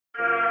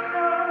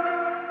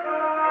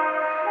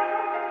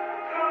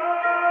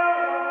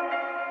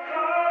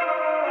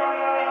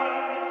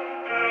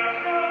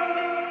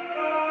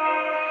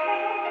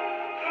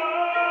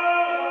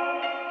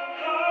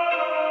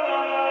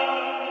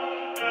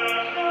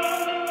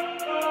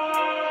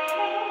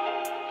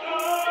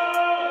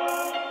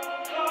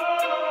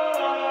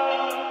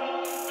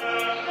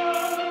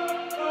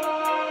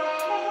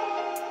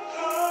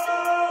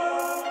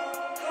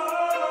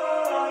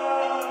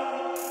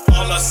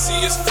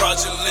is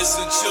fraudulence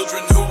and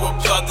children who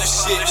applaud the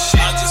shit.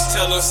 I just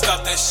tell them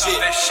stop that shit.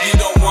 You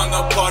don't want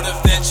no part of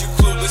that, you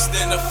clueless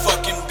than a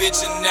fucking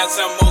bitch, and that's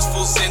how most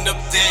fools end up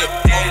dead.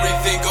 Or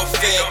even go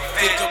fed.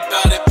 Think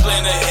about it,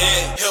 plan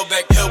ahead. Held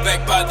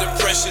back by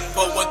depression,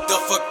 but what the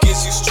fuck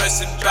is you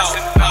stressing about?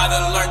 I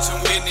done learned too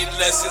many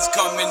lessons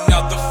coming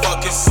out the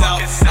fucking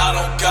south. I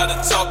don't gotta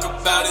talk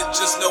about it,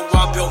 just know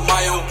I built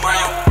my own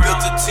ground.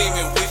 Built a team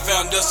and we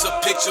found us a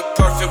picture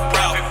perfect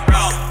route.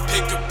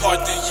 Pick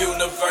apart the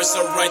universe,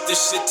 I write this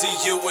shit to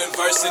you in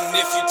verse. And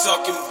if you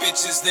talking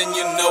bitches, then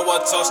you know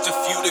I tossed a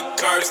few to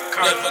curse.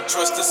 Never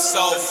trust a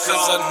soul,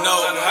 cause I know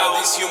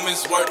how these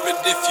humans work. But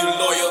if you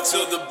loyal to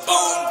the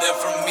bone, then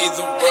for me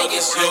the world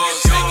is yours.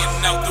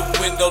 Hanging out the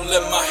window,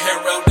 let my hair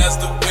out as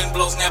the wind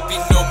blows.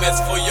 Nappy Nomads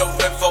for your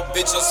info,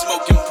 bitch, I'm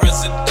smoking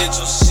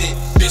presidential shit.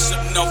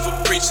 Bishop known for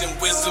preaching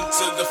wisdom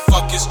to the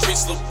fucking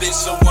streets, little bitch.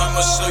 So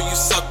I'ma show you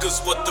suckers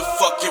what the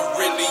fuck it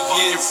really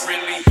is.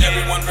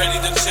 Everyone ready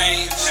to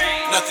change,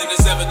 nothing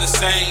is ever the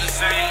same.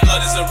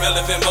 Blood is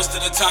irrelevant most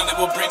of the time, it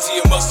will bring to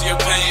you most of your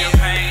pain.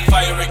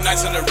 Fire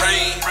ignites in the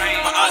rain,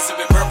 my eyes have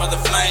been burned by the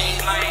flame.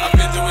 I've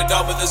been through it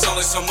all, but there's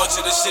only so much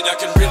of this shit I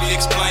can really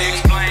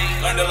explain.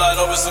 Learned a lot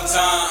over some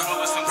time,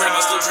 grandma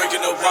still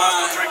drinking the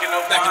wine.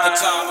 Back at the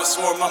time I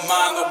swore my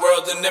mind, the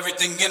world and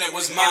everything in it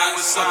was mine.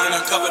 Something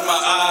uncovered my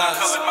eyes,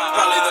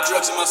 probably the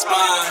drugs in my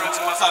spine.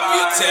 Pop me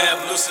a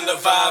tab, loosen the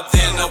vibe,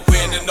 then I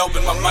win and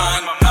open my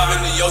mind. I'm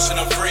in the ocean,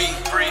 I'm free,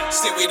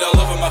 seaweed all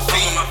over my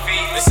feet.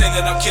 They say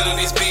that I'm killing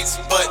these beats,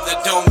 but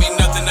that don't mean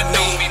nothing to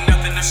me.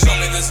 Show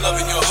me there's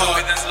love in your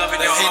heart, that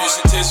haters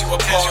shit tears you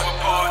apart.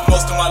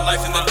 Most of my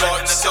life in the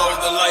dark, so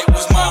the light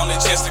was my only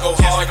chance to go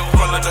hard.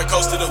 From the dark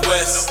coast to the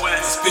west,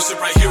 this bishop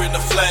right here in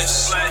the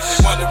flesh.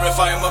 They wonder if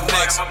I am up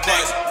next,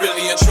 but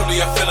really and truly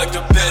I feel like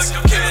the best.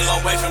 Came a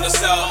long way from the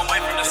south,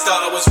 they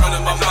thought I was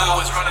running my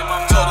mouth.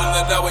 Told them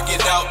that I would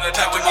get out,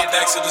 packed in my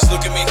bag, so just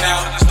look at me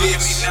now,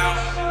 bitch.